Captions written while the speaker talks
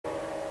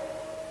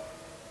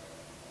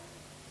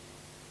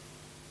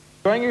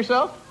Enjoying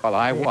yourself? Well,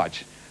 I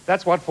watch.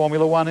 That's what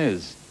Formula One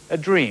is. A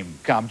dream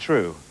come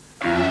true.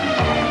 The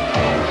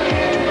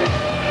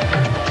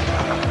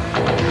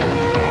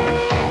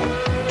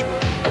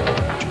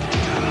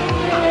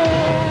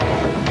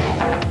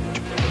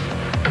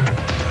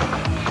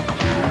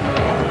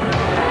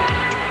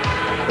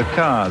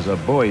cars are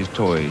boys'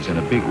 toys in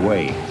a big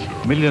way.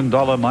 $1 million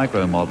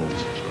micro models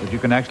that you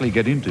can actually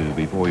get into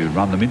before you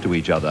run them into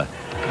each other,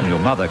 and your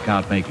mother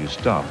can't make you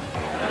stop.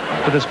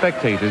 For the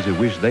spectators who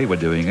wish they were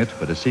doing it,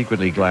 but are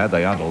secretly glad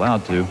they aren't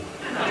allowed to,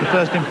 the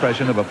first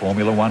impression of a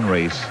Formula One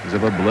race is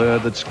of a blur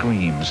that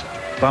screams,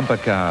 bumper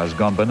cars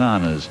gone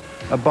bananas,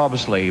 a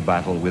bobsleigh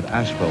battle with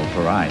asphalt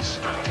for ice.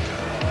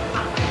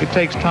 It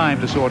takes time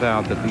to sort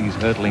out that these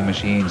hurtling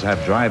machines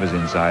have drivers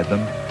inside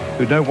them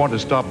who don't want to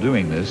stop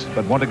doing this,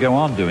 but want to go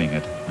on doing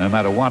it, no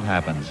matter what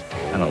happens,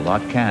 and a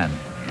lot can.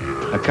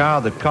 A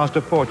car that cost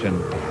a fortune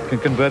can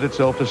convert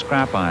itself to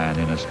scrap iron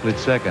in a split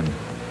second.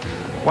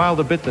 While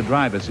the bit the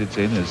driver sits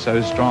in is so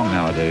strong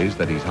nowadays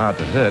that he's hard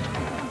to hurt,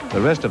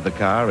 the rest of the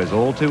car is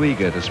all too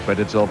eager to spread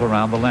itself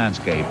around the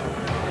landscape.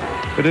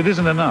 But it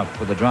isn't enough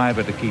for the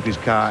driver to keep his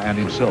car and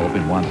himself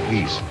in one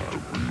piece.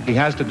 He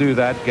has to do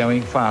that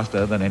going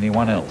faster than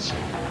anyone else.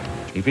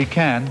 If he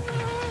can,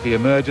 he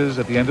emerges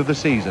at the end of the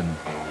season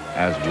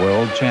as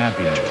world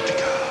champion.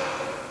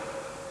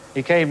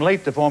 He came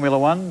late to Formula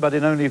One, but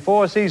in only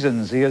 4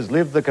 seasons he has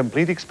lived the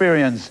complete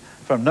experience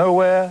from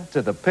nowhere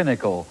to the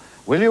pinnacle.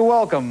 Will you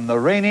welcome the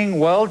reigning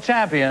world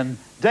champion,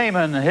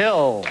 Damon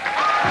Hill?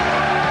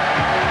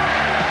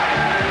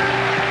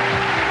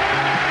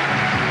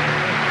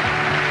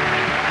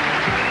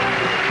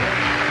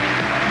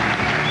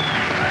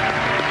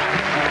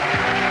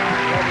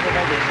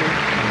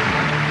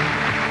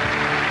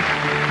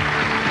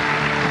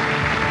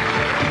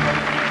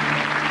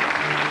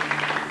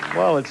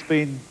 Well, it's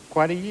been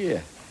quite a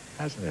year,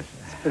 hasn't it?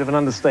 It's a bit of an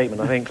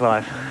understatement, I think,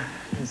 Clive.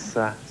 It's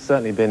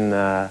certainly been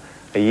a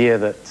year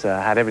that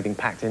had everything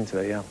packed into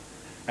it, yeah.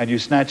 And you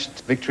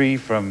snatched victory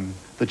from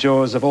the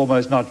jaws of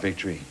almost not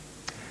victory.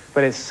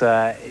 But it's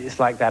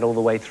like that all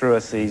the way through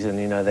a season,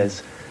 you know.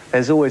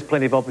 There's always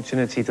plenty of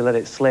opportunity to let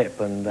it slip,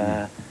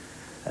 and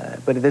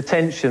but the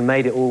tension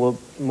made it all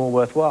more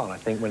worthwhile, I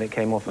think, when it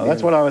came off. Well,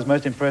 that's what I was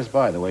most impressed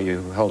by, the way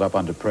you held up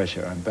under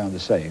pressure, I'm bound to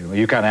say. Well,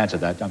 you can't answer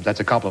that.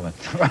 That's a compliment.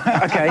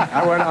 Okay,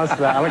 I won't answer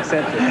that. I'll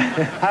accept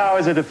it. How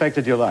has it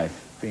affected your life,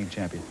 being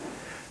champion?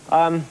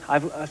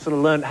 I've sort of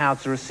learned how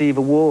to receive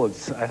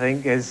awards, I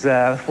think, is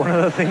one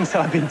of the things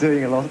I've been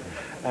doing a lot.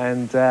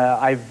 And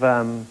I've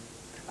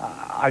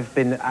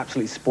been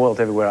absolutely spoiled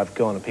everywhere I've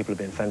gone, and people have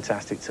been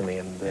fantastic to me,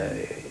 and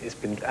it's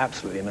been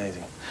absolutely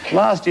amazing.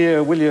 Last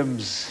year,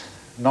 Williams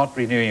not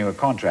renewing your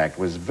contract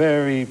was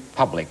very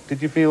public.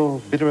 Did you feel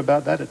bitter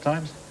about that at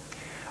times?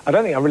 I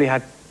don't think I really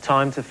had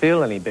time to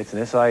feel any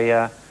bitterness.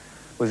 I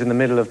was in the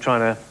middle of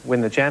trying to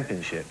win the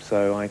championship,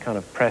 so I kind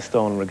of pressed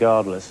on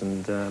regardless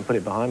and put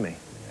it behind me.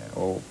 Yeah,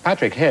 well,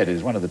 Patrick Head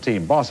is one of the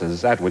team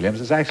bosses at Williams,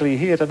 is actually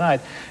here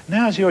tonight.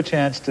 Now's your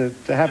chance to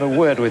have a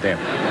word with him.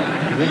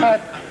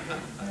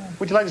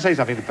 Would you like to say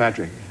something to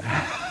Patrick?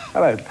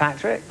 Hello,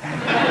 Patrick.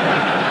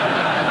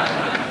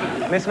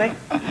 Miss me?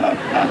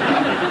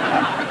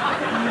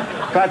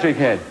 Patrick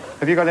Head,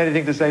 have you got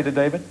anything to say to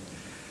David?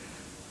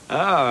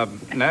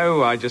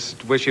 No, I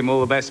just wish him all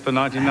the best for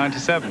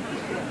 1997.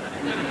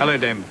 Hello,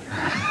 Damon.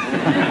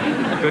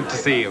 Good to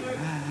see you.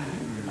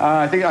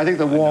 I think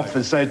the warmth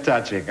is so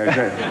touching.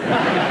 Okay.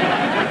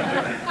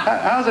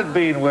 How's it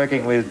been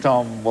working with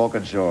Tom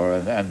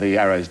Walkinshaw and the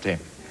Arrows team?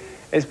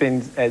 It's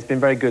been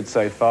very good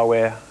so far.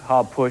 We're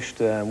hard pushed,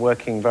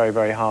 working very,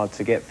 very hard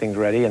to get things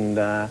ready, and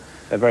they're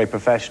very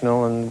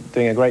professional and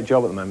doing a great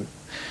job at the moment.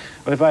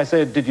 Well, if I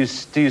said, do you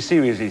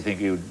seriously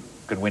think you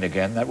can win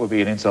again? That would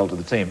be an insult to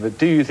the team. But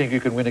do you think you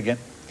can win again?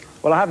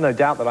 Well, I have no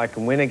doubt that I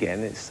can win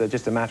again. It's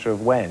just a matter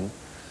of when,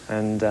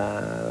 and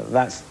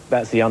that's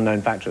the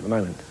unknown factor at the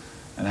moment.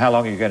 And how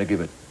long are you going to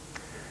give it?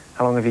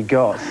 How long have you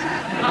got?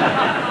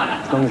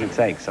 As long as it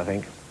takes, I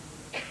think.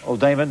 Well,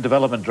 Damon,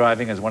 development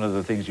driving is one of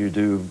the things you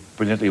do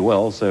brilliantly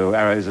well, so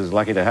Arrows is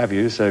lucky to have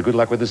you, so good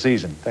luck with the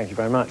season. Thank you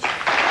very much.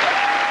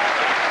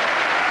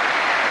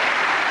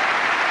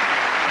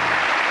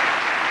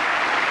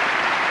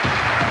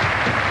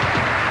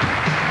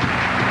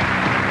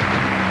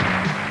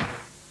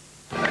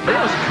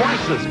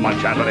 As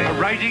much happening. A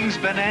ratings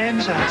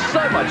bonanza.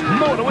 So much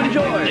more to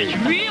enjoy. It's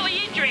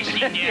really interesting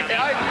down here.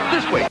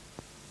 This week.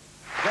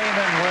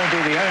 Damon won't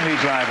be the only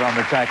driver on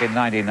the track in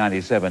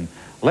 1997.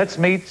 Let's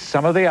meet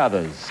some of the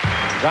others.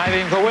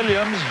 Driving for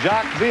Williams,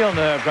 Jacques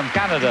Villeneuve from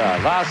Canada.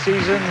 Last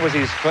season was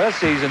his first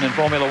season in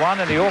Formula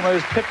One, and he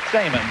almost pipped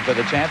Damon for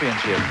the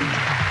championship.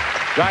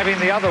 Driving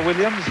the other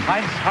Williams,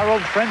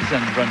 Heinz-Harald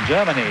Frentzen from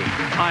Germany.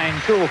 Ein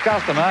cool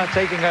customer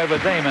taking over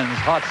Damon's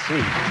hot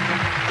seat.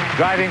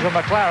 Driving for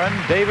McLaren,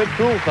 David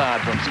Coulthard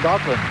from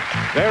Scotland.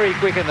 Very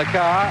quick in the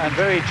car and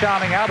very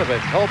charming out of it,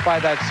 helped by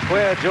that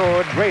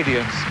square-jawed,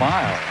 radiant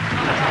smile.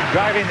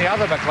 Driving the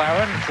other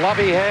McLaren,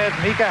 floppy-haired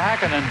Mika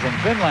Hakkinen from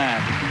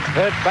Finland.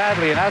 Hurt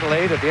badly in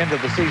Adelaide at the end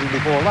of the season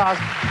before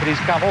last, but he's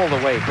come all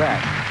the way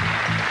back.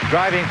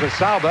 Driving for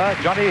Sauber,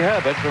 Johnny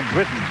Herbert from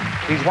Britain.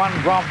 He's won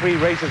Grand Prix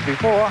races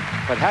before,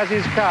 but has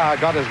his car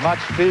got as much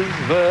fizz,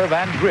 verve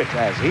and grit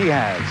as he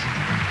has?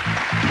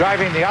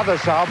 Driving the other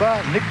Sauber,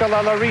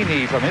 Nicola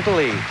Larini from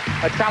Italy.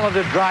 A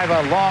talented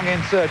driver long in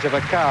search of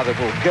a car that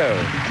will go.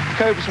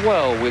 Copes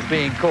well with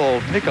being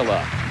called Nicola.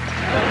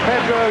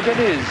 Pedro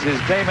Diniz is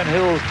Damon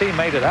Hill's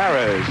teammate at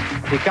Arrows.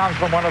 He comes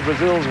from one of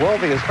Brazil's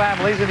wealthiest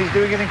families and he's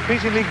doing an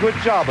increasingly good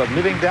job of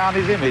living down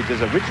his image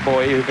as a rich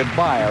boy who can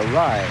buy a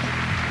ride.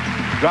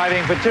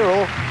 Driving for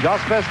Tyrrell, Jos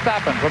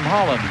Verstappen from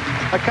Holland,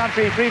 a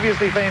country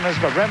previously famous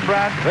for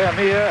Rembrandt,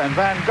 Vermeer and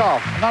Van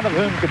Gogh, none of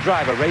whom could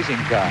drive a racing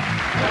car.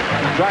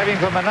 Driving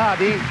for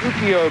Minardi,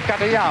 Ukio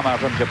Katayama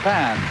from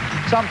Japan,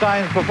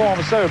 sometimes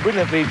performs so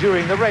brilliantly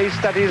during the race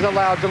that he is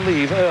allowed to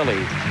leave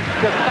early.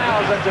 To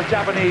thousands of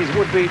Japanese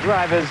would-be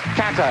drivers,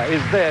 Kata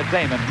is their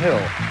Damon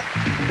Hill.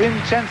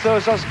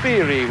 Vincenzo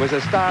Sospiri was a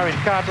star in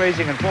kart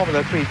racing and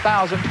Formula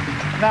 3000.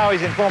 Now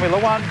he's in Formula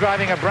 1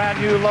 driving a brand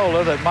new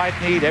Lola that might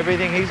need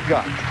everything he's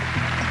got.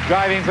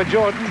 Driving for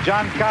Jordan,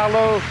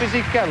 Giancarlo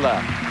Fisichella.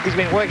 He's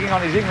been working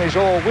on his English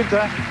all winter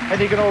and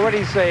he can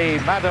already say,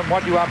 "Madam,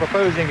 what you are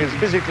proposing is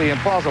physically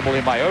impossible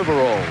in my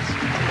overalls."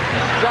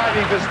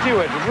 Driving for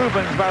Stewart,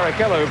 Rubens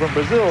Barrichello from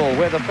Brazil,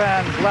 where the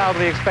fans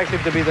loudly expect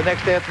him to be the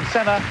next Ayrton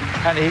Senna,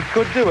 and he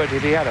could do it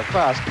if he had a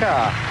fast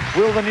car.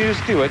 Will the new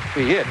Stewart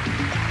be it?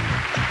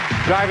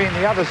 Driving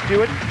the other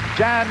Stewart,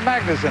 Jan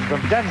Magnussen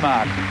from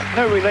Denmark.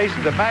 No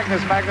relation to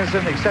Magnus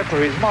Magnussen except for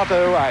his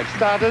motto, "I've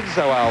started,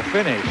 so I'll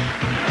finish."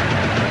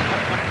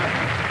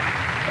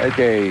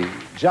 Okay,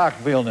 Jacques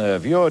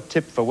Villeneuve, your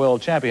tip for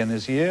world champion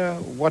this year,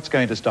 what's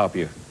going to stop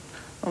you?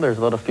 Well, there's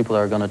a lot of people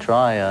that are going to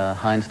try.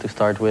 Heinz to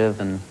start with,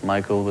 and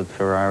Michael with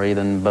Ferrari,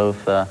 then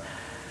both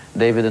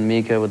David and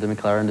Mika with the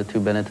McLaren, the two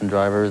Benetton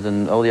drivers,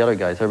 and all the other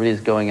guys.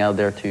 Everybody's going out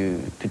there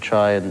to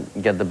try and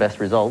get the best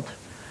result.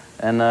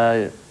 And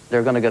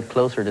they're going to get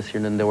closer this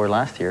year than they were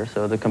last year,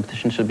 so the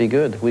competition should be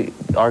good.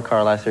 Our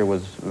car last year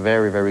was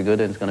very, very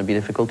good, and it's going to be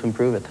difficult to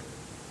improve it.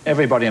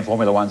 Everybody in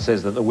Formula 1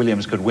 says that the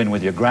Williams could win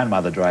with your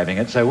grandmother driving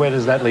it, so where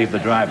does that leave the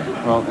driver?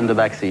 Well, in the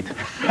back seat.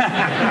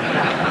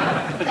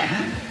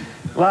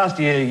 Last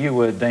year you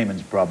were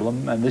Damon's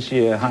problem, and this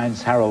year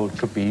Heinz Harald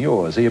could be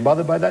yours. Are you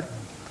bothered by that?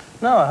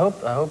 No, I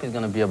hope he's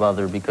going to be a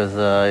bother, because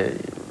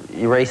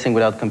racing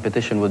without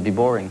competition would be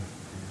boring.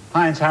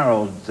 Heinz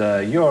Harald,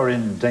 you're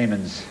in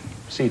Damon's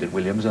seat at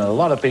Williams, and a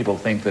lot of people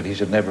think that he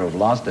should never have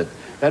lost it.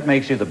 That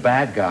makes you the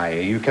bad guy.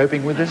 Are you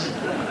coping with this?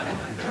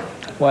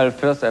 Well,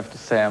 first I have to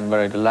say I'm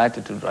very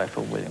delighted to drive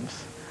for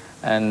Williams.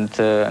 And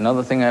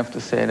another thing I have to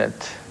say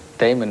that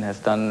Damon has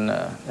done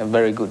a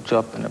very good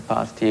job in the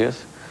past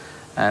years.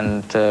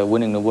 And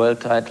winning the world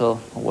title,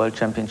 world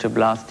championship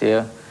last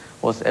year,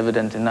 was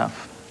evident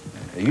enough.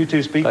 Are you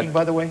two speaking,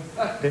 by the way?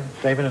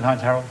 Damon and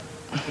Heinz Harald?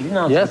 He didn't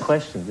answer the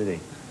question, did he?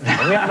 We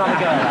have another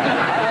go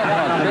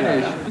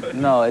at it.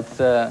 No, it's...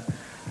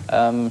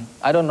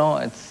 I don't know.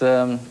 It's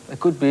it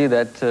could be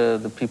that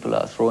the people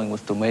are throwing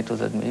with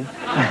tomatoes at me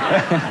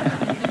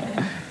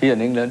here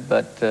in England.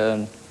 But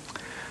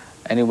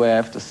anyway, I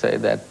have to say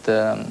that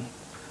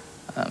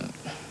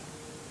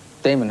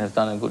Damon has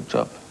done a good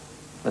job.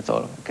 That's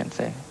all I can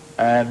say.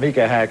 And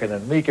Mika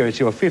Hakkinen. Mika, it's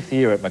your 5th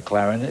year at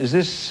McLaren. Is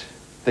this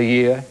the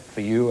year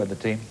for you and the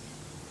team?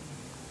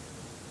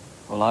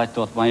 Well, I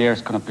thought my year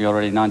is going to be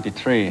already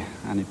 93,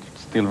 and it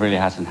still really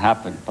hasn't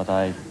happened. But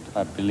I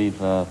believe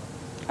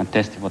and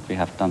testing what we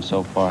have done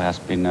so far has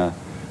been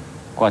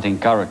quite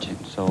encouraging.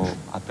 So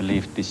I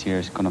believe this year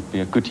is going to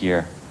be a good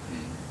year.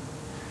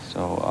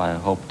 So I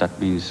hope that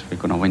means we're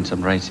going to win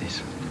some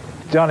races.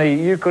 Johnny,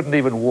 you couldn't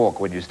even walk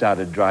when you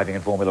started driving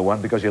in Formula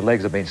 1 because your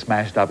legs have been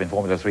smashed up in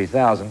Formula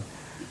 3000.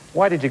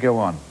 Why did you go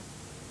on?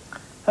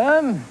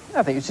 I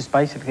think it's just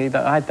basically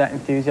that I had that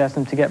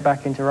enthusiasm to get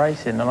back into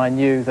racing, and I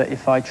knew that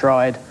if I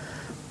tried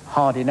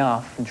hard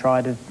enough and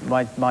tried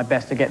my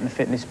best to getting the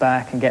fitness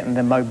back and getting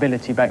the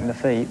mobility back in the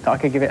feet, that I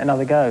could give it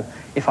another go.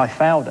 If I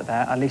failed at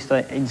that, at least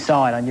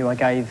inside I knew I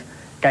gave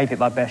it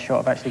my best shot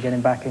of actually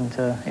getting back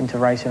into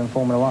racing in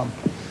Formula 1.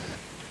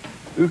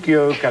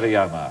 Ukio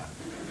Katayama.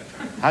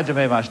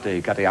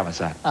 Hajimemashite,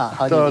 Katayama-san.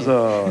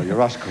 Dozo,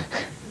 yoroshiku.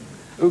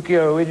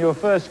 Ukio, in your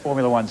first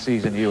Formula 1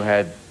 season you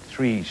had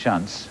 3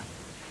 shunts.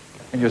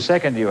 In your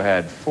second you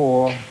had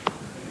 4.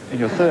 In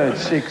your third,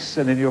 6.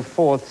 And in your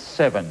fourth,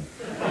 7.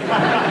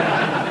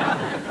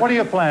 What are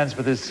your plans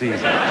for this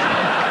season?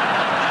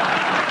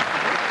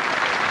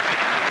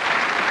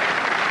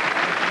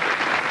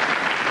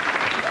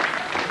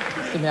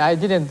 I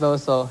didn't know,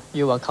 so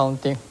you were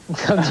counting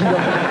the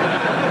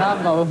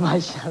number of my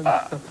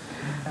shunts. So,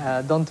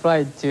 don't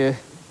try to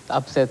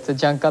upset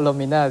Giancarlo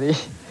Minardi.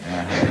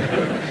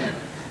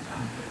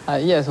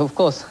 Yes, of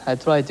course, I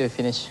try to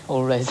finish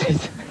all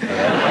races.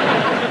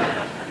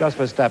 Jos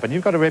Verstappen,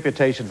 you've got a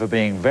reputation for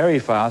being very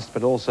fast,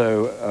 but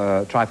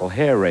also trifle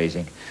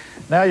hair-raising.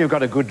 Now you've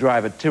got a good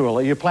drive at Tyrrell.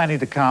 Are you planning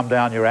to calm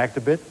down your act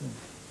a bit?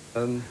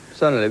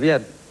 Certainly. We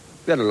had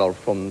a lot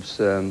of problems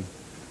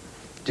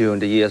during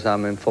the years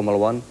I'm in Formula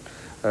 1.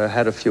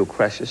 Had a few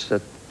crashes,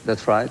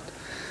 that's right.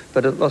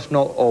 But it was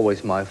not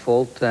always my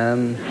fault.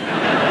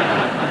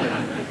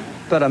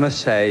 But I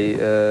must say,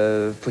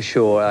 for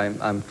sure,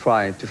 I'm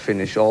trying to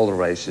finish all the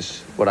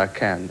races what I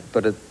can.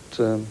 But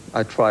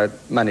I tried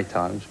many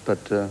times,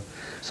 but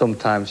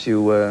sometimes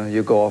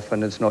you go off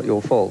and it's not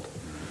your fault.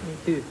 Me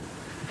too.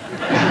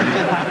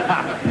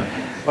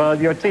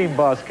 Well, your team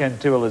boss, Ken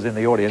Tyrrell, is in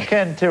the audience.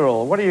 Ken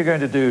Tyrrell, what are you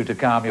going to do to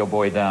calm your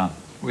boy down?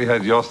 We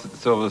had Yost at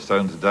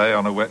Silverstone today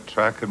on a wet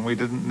track, and we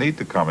didn't need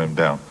to calm him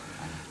down.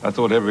 I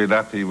thought every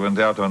lap he went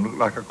out on looked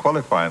like a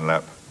qualifying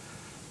lap.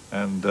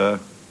 And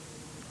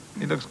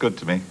he looks good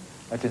to me.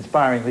 That's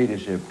inspiring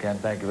leadership, Ken.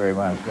 Thank you very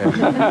much.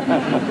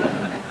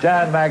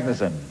 Jan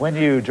Magnussen, when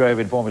you drove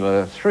in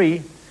Formula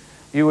 3,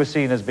 you were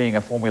seen as being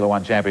a Formula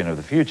 1 champion of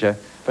the future,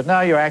 but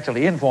now you're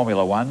actually in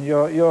Formula 1.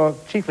 You're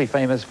chiefly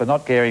famous for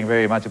not caring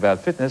very much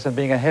about fitness and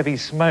being a heavy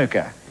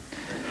smoker.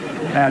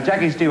 Now,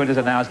 Jackie Stewart has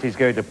announced he's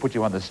going to put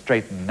you on the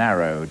straight and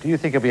narrow. Do you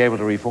think he'll be able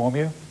to reform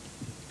you?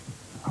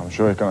 I'm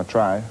sure he's going to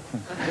try.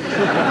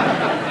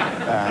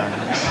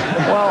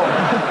 Well,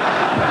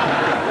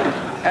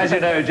 as you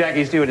know,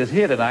 Jackie Stewart is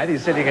here tonight.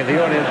 He's sitting in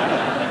the audience.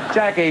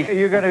 Jackie, are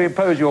you going to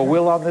impose your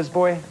will on this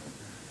boy?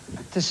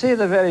 To say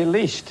the very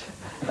least.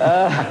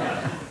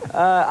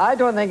 I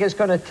don't think it's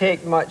going to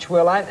take much,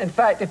 Will. In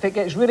fact, if it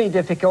gets really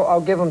difficult, I'll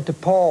give them to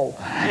Paul.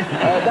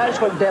 That's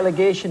what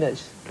delegation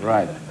is.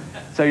 Right.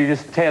 So you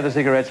just tear the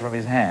cigarettes from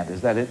his hand,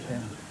 is that it? Yeah.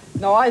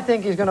 No, I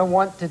think he's going to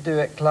want to do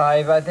it,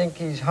 Clive. I think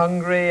he's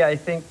hungry. I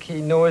think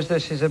he knows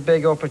this is a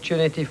big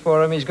opportunity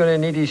for him. He's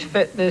going to need his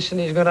fitness, and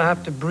he's going to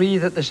have to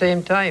breathe at the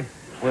same time.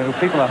 When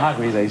people are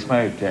hungry, they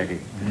smoke, Jackie.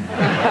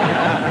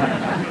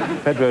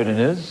 Pedro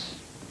Diniz,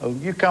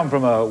 you come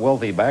from a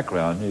wealthy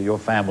background. Your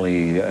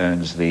family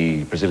owns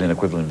the Brazilian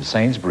equivalent of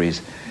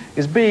Sainsbury's.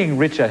 Is being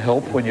rich a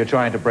help when you're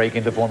trying to break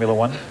into Formula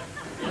 1?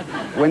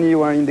 When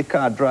you are in the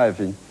car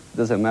driving,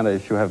 doesn't matter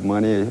if you have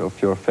money, if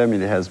your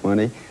family has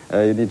money,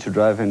 you need to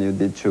drive and you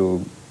need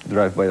to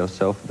drive by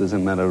yourself.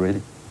 Doesn't matter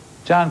really.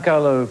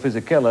 Giancarlo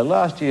Fisichella,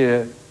 last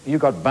year you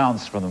got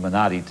bounced from the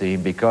Minardi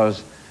team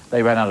because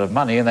they ran out of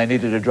money and they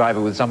needed a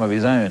driver with some of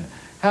his own.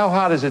 How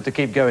hard is it to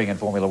keep going in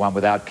Formula 1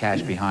 without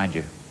cash behind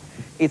you?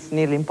 It's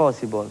nearly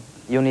impossible.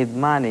 You need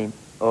money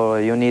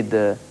or you need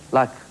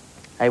luck.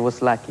 I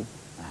was lucky.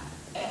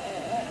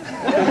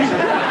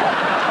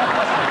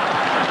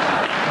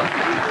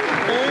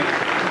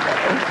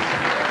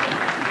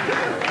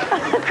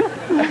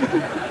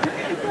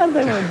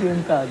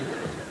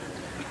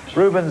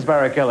 Rubens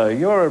Barrichello,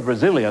 you're a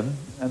Brazilian,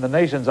 and the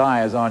nation's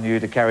eye is on you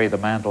to carry the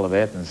mantle of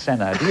Ayrton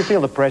Senna. Do you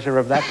feel the pressure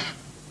of that?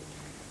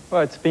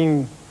 Well, it's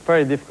been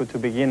very difficult to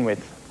begin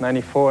with.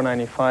 94,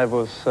 95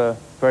 was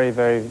very,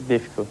 very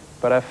difficult.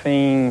 But I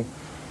think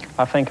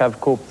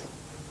I've coped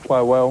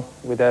quite well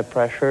with that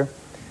pressure.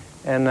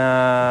 And,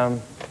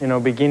 you know,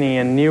 beginning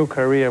a new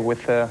career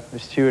with the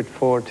Stewart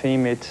Ford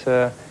team, it's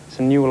a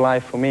new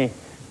life for me.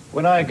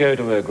 When I go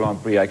to a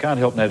Grand Prix, I can't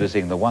help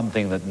noticing the one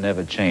thing that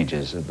never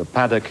changes. The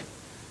paddock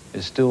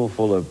is still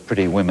full of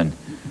pretty women.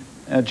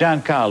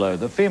 Giancarlo,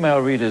 the female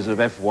readers of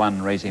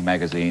F1 Racing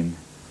Magazine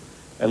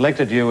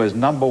elected you as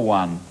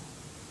 #1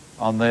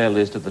 on their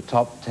list of the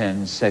top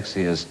 10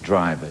 sexiest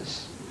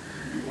drivers.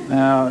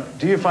 Now,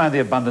 do you find the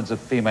abundance of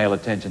female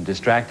attention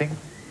distracting?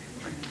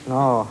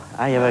 No,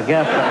 I have a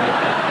girlfriend.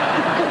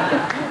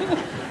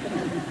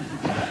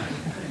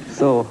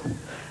 So,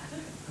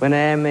 when I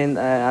am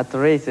at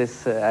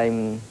races,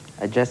 I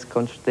just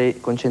concentrate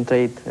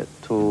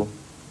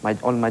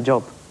on my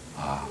job.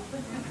 Ah.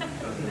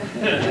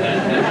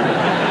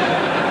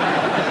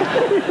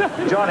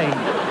 Johnny.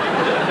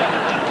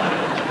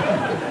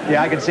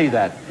 Yeah, I can see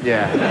that.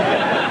 Yeah.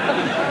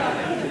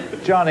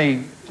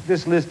 Johnny,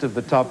 this list of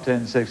the top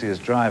 10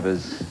 sexiest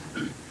drivers,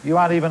 you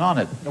aren't even on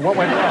it. What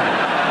went wrong?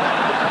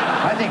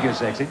 I think you're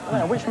sexy.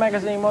 Yeah, which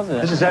magazine was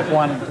it? This is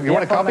F1. You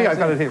want a copy? I've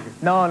got it here.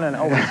 No.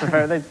 Oh,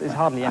 there's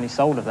hardly any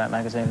sold of that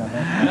magazine, I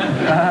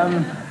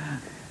think.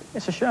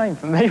 It's a shame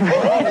for me,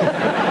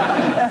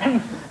 really.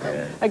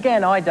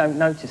 Again, I don't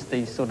notice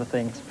these sort of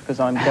things because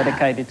I'm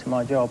dedicated to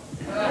my job.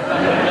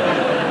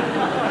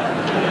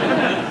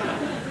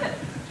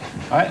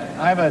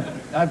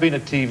 I've been a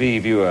TV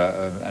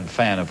viewer and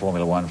fan of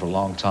Formula 1 for a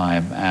long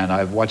time, and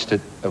I've watched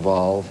it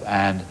evolve,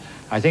 and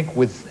I think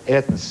with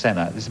Ayrton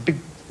Senna, there's a big,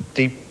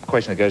 deep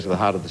question that goes to the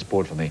heart of the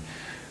sport for me.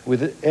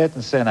 With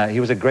Ayrton Senna, he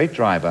was a great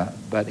driver,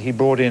 but he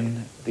brought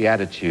in the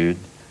attitude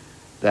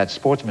that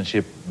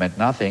sportsmanship meant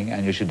nothing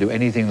and you should do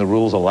anything the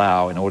rules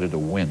allow in order to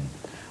win,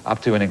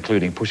 up to and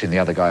including pushing the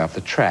other guy off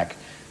the track.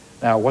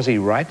 Now, was he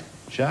right,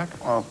 Jacques?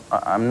 Well,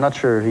 I'm not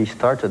sure he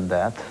started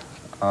that,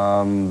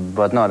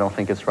 but no, I don't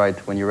think it's right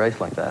when you race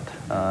like that.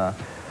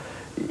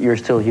 You're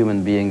still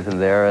human beings in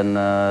there, and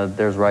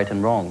there's right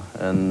and wrong.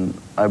 And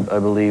I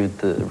believe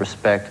the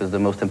respect is the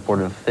most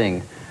important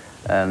thing.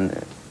 And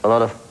a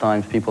lot of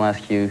times people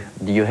ask you,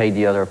 do you hate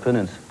the other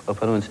opponents?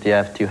 Do you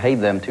have to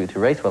hate them to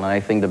race well? And I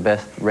think the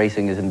best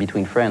racing is in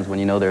between friends when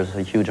you know there's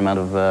a huge amount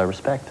of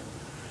respect.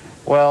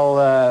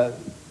 Well,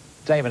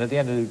 Damon, at the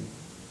end of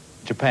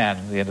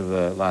Japan, the end of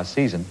the last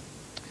season,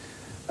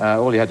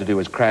 all you had to do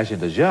was crash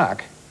into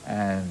Jacques,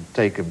 and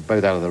take them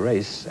both out of the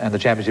race, and the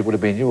championship would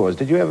have been yours.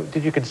 Did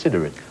you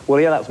consider it? Well,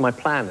 yeah, that was my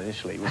plan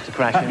initially, was to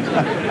crash into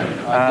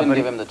him. I didn't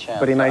give him the chance.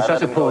 But he made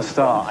such a poor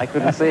start, I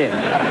couldn't see him.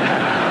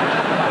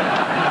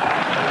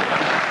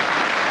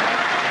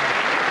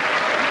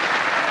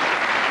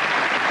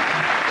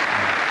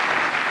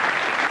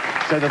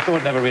 So the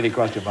thought never really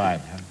crossed your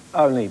mind? Huh?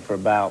 Only for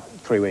about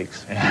 3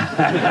 weeks.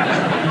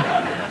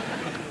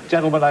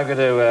 Gentlemen, I'm going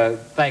to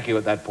thank you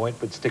at that point,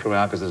 but stick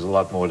around because there's a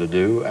lot more to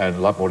do and a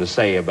lot more to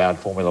say about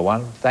Formula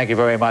One. Thank you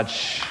very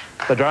much,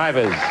 the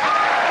drivers.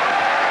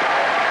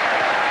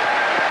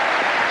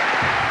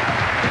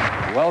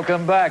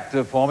 Welcome back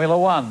to Formula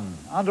One.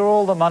 Under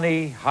all the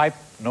money, hype,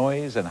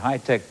 noise, and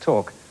high-tech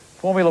talk,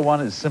 Formula One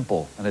is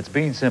simple, and it's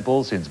been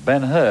simple since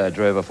Ben-Hur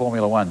drove a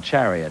Formula One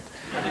chariot.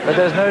 But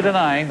there's no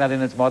denying that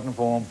in its modern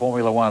form,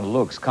 Formula One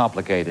looks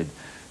complicated.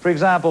 For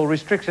example,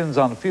 restrictions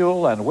on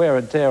fuel and wear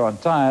and tear on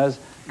tires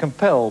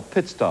compel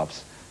pit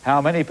stops. How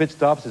many pit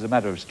stops is a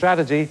matter of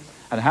strategy,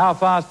 and how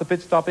fast the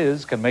pit stop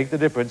is can make the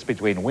difference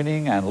between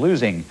winning and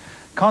losing.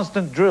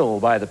 Constant drill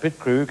by the pit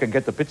crew can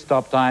get the pit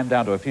stop time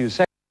down to a few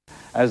seconds,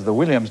 as the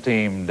Williams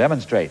team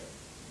demonstrate.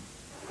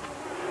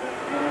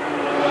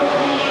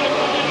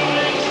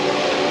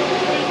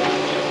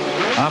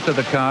 After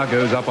the car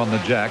goes up on the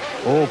jack,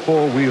 all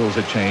 4 wheels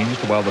are changed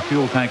while the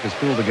fuel tank is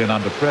filled again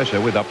under pressure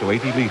with up to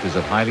 80 litres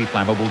of highly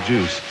flammable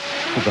juice.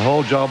 If the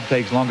whole job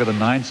takes longer than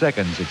 9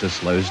 seconds, it's a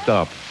slow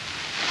stop.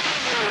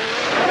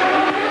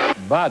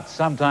 But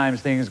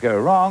sometimes things go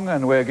wrong,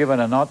 and we're given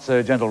a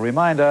not-so-gentle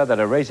reminder that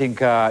a racing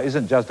car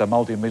isn't just a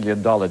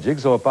multi-million-dollar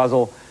jigsaw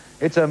puzzle,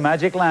 it's a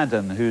magic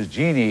lantern whose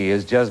genie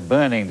is just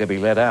burning to be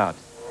let out.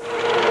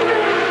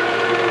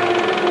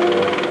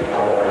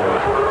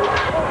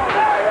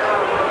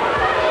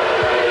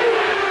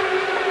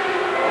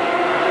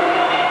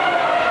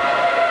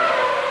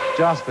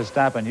 Just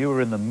Verstappen, you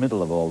were in the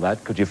middle of all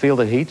that. Could you feel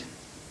the heat?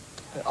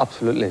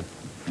 Absolutely.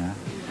 Yeah.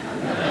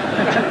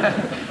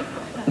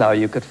 No,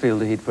 you could feel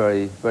the heat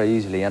very, very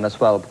easily, and as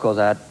well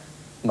because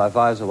my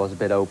visor was a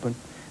bit open,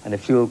 and the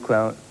fuel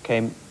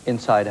came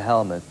inside the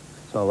helmet.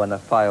 So when the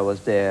fire was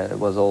there, it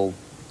was all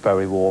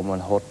very warm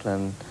and hot.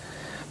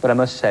 But I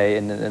must say,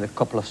 in a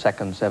couple of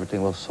seconds,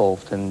 everything was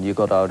solved, and you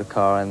got out of the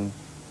car, and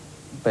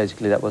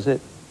basically that was it.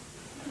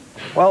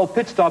 Well,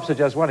 pit stops are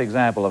just one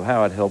example of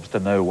how it helps to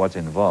know what's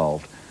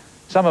involved.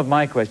 Some of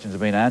my questions have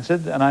been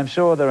answered, and I'm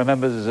sure there are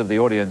members of the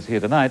audience here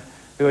tonight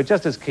who are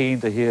just as keen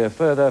to hear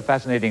further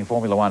fascinating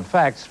Formula One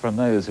facts from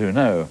those who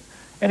know.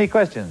 Any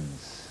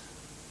questions?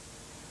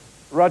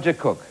 Roger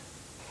Cook.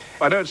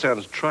 I know it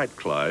sounds trite,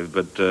 Clive,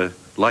 but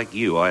like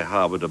you, I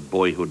harboured a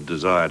boyhood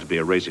desire to be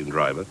a racing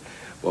driver.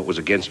 What was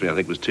against me, I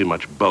think, was too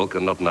much bulk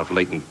and not enough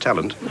latent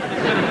talent.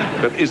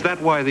 But is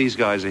that why these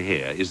guys are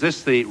here? Is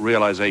this the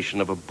realisation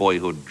of a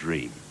boyhood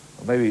dream?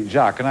 Well, maybe,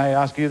 Jacques, can I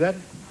ask you that?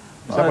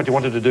 Is that what you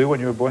wanted to do when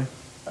you were a boy?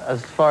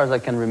 As far as I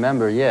can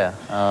remember, yeah.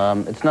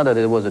 It's not that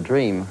it was a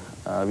dream,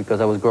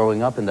 because I was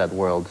growing up in that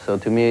world. So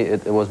to me,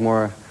 it was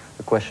more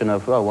a question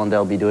of, well, one day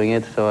I'll be doing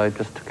it, so I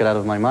just took it out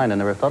of my mind and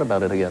never thought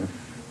about it again.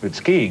 But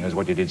skiing is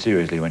what you did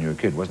seriously when you were a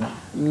kid, wasn't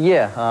it?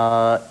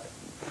 Yeah.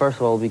 First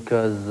of all,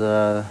 because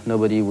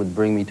nobody would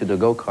bring me to the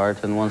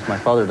go-kart, and once my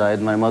father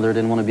died, my mother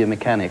didn't want to be a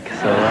mechanic,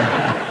 so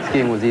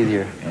skiing was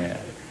easier. Yeah.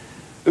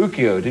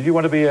 Ukio, did you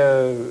want to be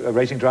a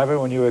racing driver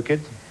when you were a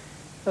kid?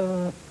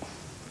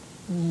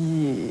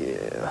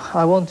 Yeah,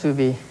 I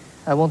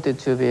wanted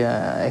to be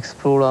an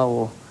explorer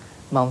or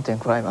mountain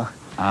climber.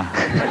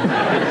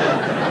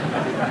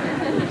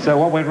 So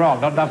what went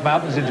wrong? Not enough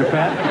mountains in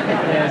Japan?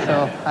 Yeah,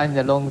 so I need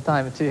a long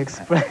time to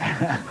explain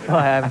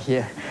why I'm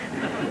here.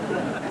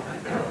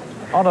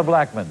 Honor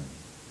Blackman.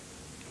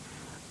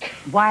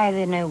 Why are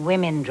there no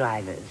women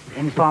drivers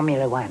in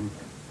Formula One?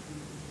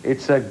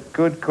 It's a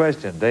good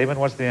question. Damon,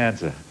 what's the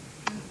answer?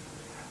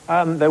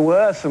 There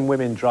were some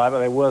women drivers.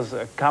 There was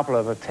a couple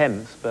of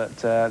attempts, but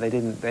they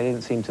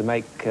didn't seem to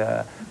make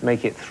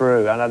it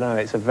through. I don't know.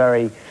 It's a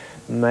very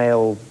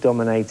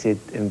male-dominated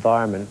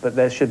environment, but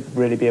there should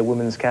really be a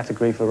women's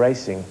category for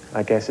racing,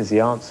 I guess, is the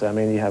answer. I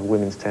mean, you have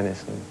women's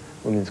tennis and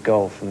women's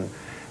golf, and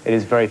it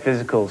is very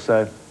physical.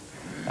 So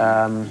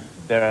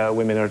there are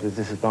women who are at a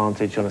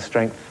disadvantage on a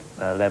strength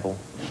level,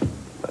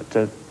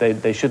 but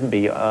they shouldn't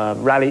be.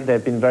 Rally. There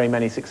have been very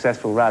many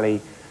successful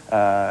rally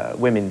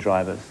women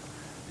drivers.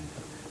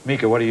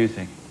 Mika, what do you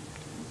think?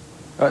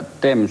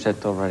 Tim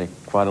said already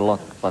quite a lot,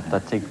 but I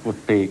think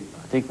would be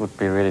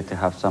really to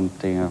have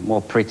something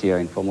more prettier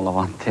in Formula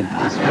One than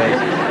this race.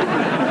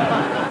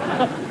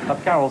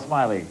 But Carol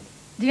Smiley.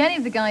 Do any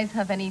of the guys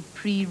have any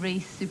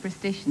pre-race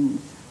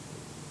superstitions?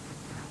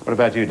 What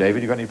about you,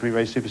 David? You got any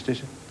pre-race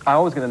superstition? I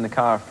always get in the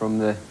car from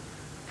the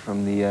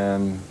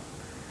can't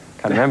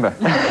remember.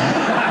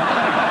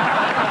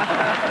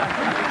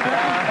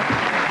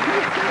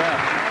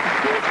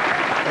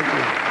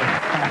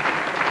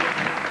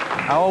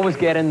 I always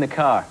get in the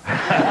car.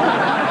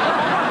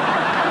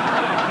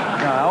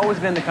 I always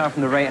get in the car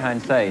from the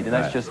right-hand side, and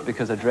that's just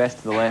because I dress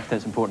to the left, and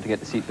it's important to get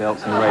the seat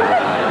belts in the right.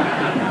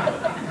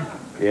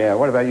 Yeah,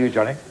 what about you,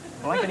 Johnny?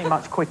 Well, I'm getting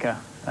much quicker,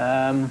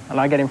 and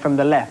I get in from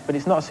the left, but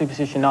it's not a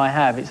superstition I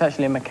have. It's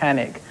actually a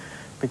mechanic,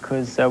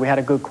 because we had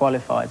a good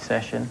qualified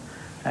session,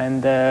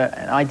 and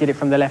I did it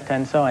from the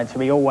left-hand side, so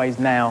he always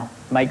now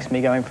makes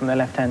me go in from the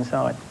left-hand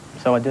side,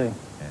 so I do.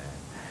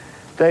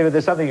 David,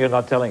 there's something you're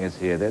not telling us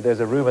here. There's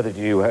a rumour that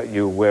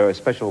you wear a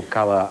special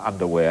colour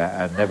underwear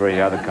and never any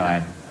other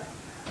kind.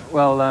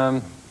 Well,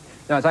 no,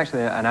 it's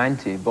actually an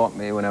auntie bought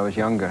me when I was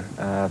younger.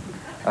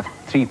 A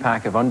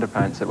 3-pack of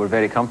underpants that were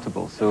very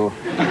comfortable. So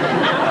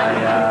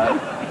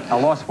I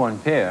lost one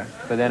pair,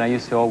 but then I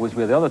used to always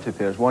wear the other 2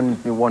 pairs.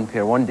 One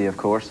pair one day, of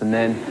course, and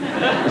then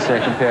the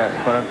second pair.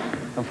 But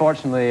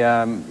unfortunately,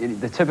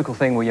 the typical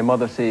thing where your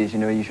mother says, you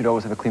know, you should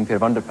always have a clean pair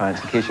of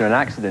underpants in case you're in an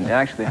accident. It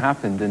actually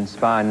happened in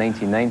Spa in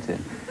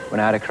 1990 when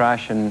I had a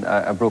crash and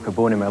I broke a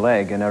bone in my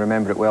leg, and I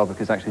remember it well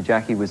because actually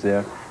Jackie was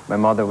there, my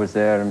mother was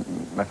there, and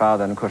my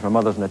father, and of course my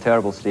mother's in a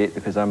terrible state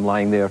because I'm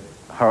lying there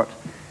hurt,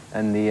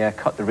 and they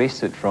cut the race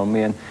suit from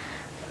me, and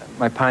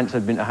my pants I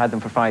had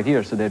them for 5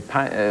 years, so they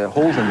had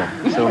holes in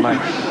them. So my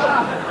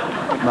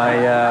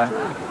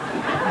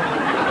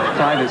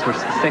privates were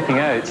sticking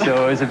out,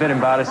 so it was a bit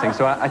embarrassing.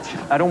 So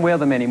I don't wear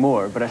them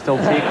anymore, but I still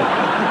take them.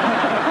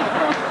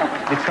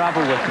 They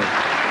travel with me.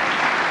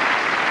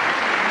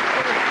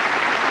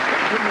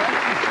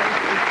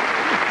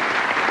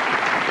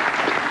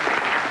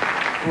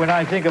 When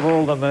I think of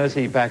all the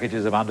Mercy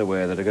packages of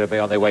underwear that are going to be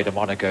on their way to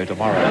Monaco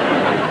tomorrow,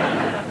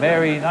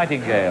 Mary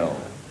Nightingale.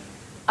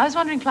 I was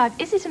wondering, Clive,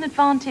 is it an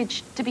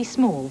advantage to be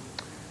small?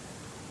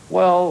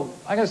 Well,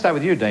 I'm going to start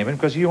with you, Damon,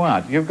 because you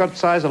aren't. You've got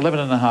size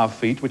 11.5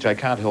 feet, which I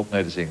can't help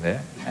noticing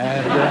there.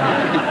 And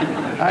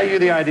are you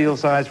the ideal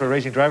size for a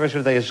racing driver, or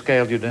should they have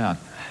scaled you down?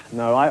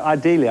 No,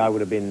 ideally I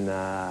would have been,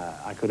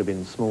 I could have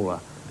been smaller.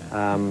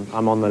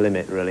 I'm on the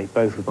limit, really,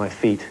 both with my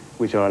feet,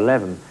 which are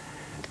 11,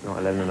 not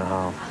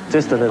 11.5.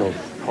 Just a little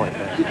point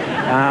there.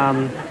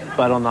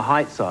 But on the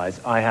height size,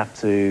 I have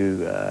to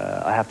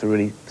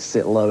really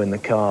sit low in the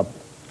car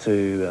to,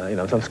 you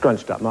know, so I'm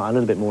scrunched up. I'm a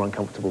little bit more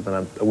uncomfortable than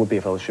I would be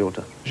if I was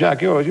shorter.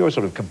 Jacques, you're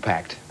sort of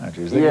compact, aren't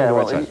you? Yeah,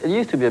 well, it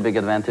used to be a big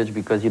advantage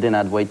because you didn't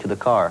add weight to the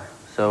car.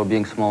 So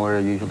being smaller,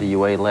 usually you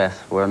weigh less,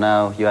 where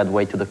now you add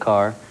weight to the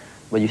car,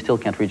 but you still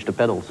can't reach the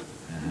pedals.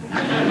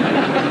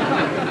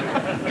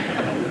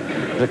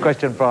 The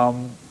question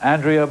from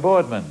Andrea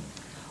Boardman.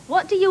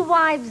 What do your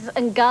wives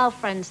and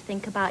girlfriends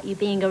think about you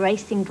being a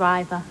racing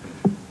driver?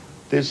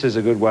 This is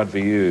a good one for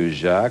you,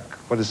 Jacques.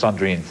 What does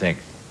Sandrine think?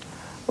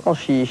 Well,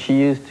 she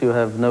used to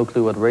have no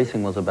clue what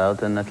racing was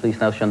about, and at least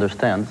now she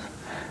understands.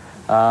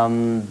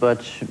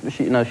 But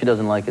she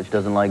doesn't like it. She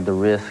doesn't like the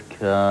risk.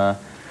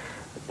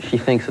 She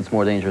thinks it's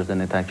more dangerous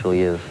than it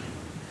actually is.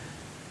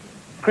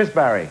 Chris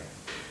Barry.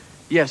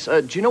 Yes,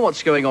 do you know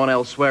what's going on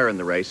elsewhere in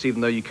the race,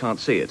 even though you can't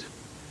see it?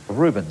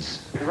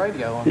 Rubens. The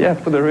radio on? Yeah,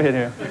 put the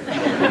radio.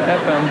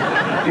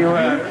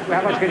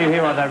 How much can you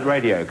hear on that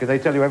radio? Can they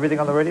tell you everything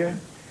on the radio?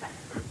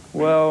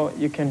 Well,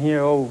 you can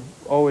hear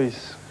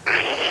always.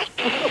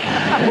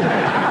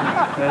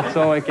 That's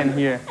all I can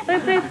hear.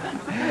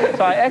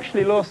 So I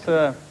actually lost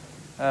a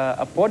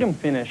podium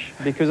finish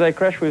because I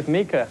crashed with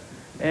Mika.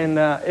 And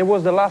it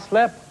was the last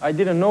lap. I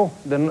didn't know.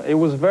 It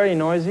was very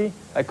noisy.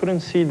 I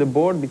couldn't see the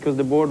board because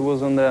the board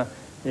was on the,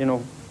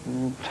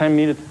 10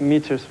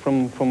 meters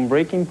from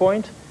braking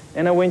point.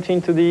 And I went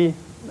into to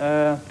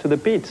the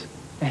pits.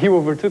 He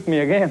overtook me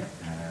again.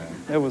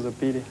 That was a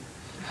pity.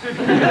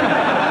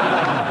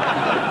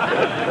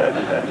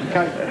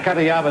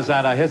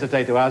 Katayama-san, I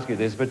hesitate to ask you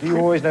this, but do you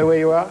always know where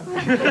you are?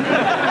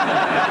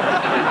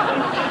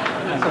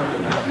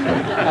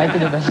 I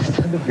didn't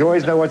understand. You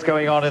always know what's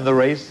going on in the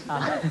race?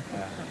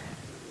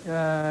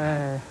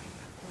 Yeah,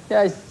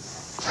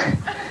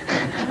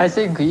 I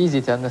think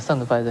easy to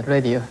understand by the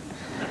radio.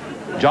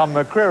 John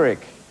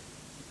McCririck.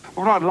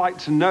 What I'd like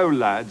to know,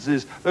 lads,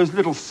 is those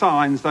little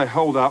signs they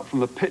hold out from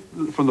the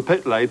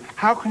pit lane.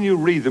 How can you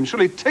read them?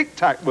 Surely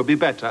tic-tac would be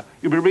better.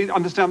 You'll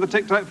understand the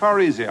tic-tac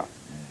far easier.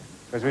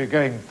 Because we're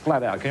going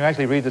flat out. Can you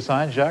actually read the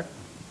signs, Jacques?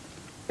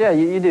 Yeah,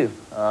 you do.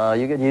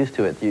 You get used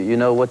to it. You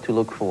know what to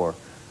look for.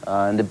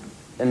 And it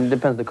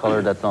depends the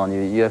color that's on.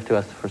 You have to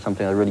ask for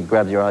something that really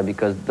grabs your eye,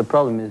 because the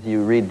problem is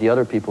you read the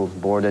other people's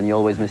board and you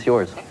always miss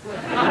yours.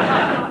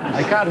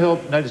 I can't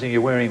help noticing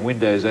you're wearing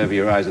windows over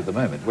your eyes at the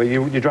moment. Well,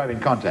 you drive in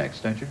contacts,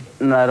 don't you?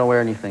 No, I don't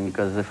wear anything,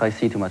 because if I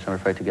see too much, I'm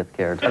afraid to get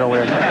scared. I don't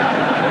wear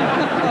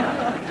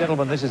anything.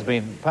 Gentlemen, this has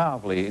been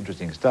powerfully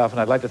interesting stuff, and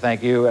I'd like to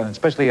thank you, and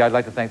especially I'd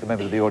like to thank the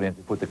members of the audience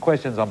who put the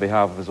questions on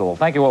behalf of us all.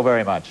 Thank you all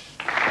very much.